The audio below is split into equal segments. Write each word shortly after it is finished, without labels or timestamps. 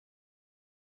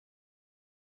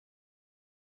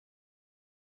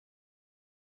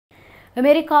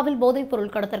அமெரிக்காவில்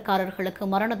போதைப்பொருள் கடத்தல்காரர்களுக்கு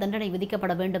மரண தண்டனை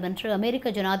விதிக்கப்பட வேண்டும் என்று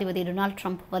அமெரிக்க ஜனாதிபதி டொனால்டு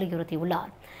ட்ரம்ப்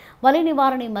வலியுறுத்தியுள்ளார். வலி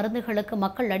நிவாரணி மருந்துகளுக்கு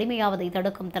மக்கள் அடிமையாவதை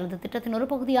தடுக்கும் தனது திட்டத்தின் ஒரு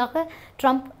பகுதியாக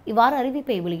ட்ரம்ப் இவ்வாறு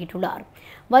அறிவிப்பை வெளியிட்டுள்ளார்.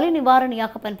 வலி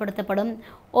நிவாரணியாக பயன்படுத்தப்படும்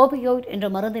ஓபியோய்ட் என்ற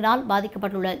மருந்தினால்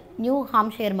பாதிக்கப்பட்டுள்ள நியூ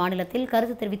ஹாம்ஷயர் மாநிலத்தில்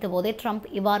கருத்து தெரிவித்த போதே ட்ரம்ப்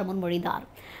இவ்வாறு முன்மொழிந்தார்.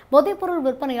 போதைப்பொருள்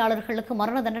விற்பனையாளர்களுக்கு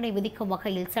மரண தண்டனை விதிக்கும்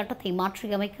வகையில் சட்டத்தை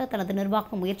மாற்றியமைக்க தனது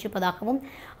நிர்வாகம் முயற்சிப்பதாகவும்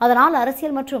அதனால்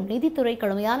அரசியல் மற்றும் நீதித்துறை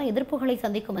கடுமையான எதிர்ப்புகளை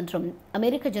சந்திக்கும் என்றும்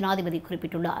அமெரிக்க ஜனாதிபதி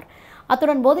குறிப்பிட்டுள்ளார்.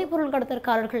 அத்துடன் போதைப்பொருள்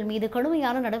கடத்தல்காரர்கள் மீது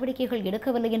கடுமையான நடவடிக்கைகள்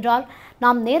எடுக்கவில்லை என்றால்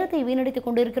நாம் நேரத்தை வீணடித்துக்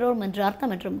கொண்டிருக்கிறோம் என்று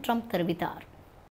அர்த்தம் என்றும் ட்ரம்ப் தெரிவித்தார்.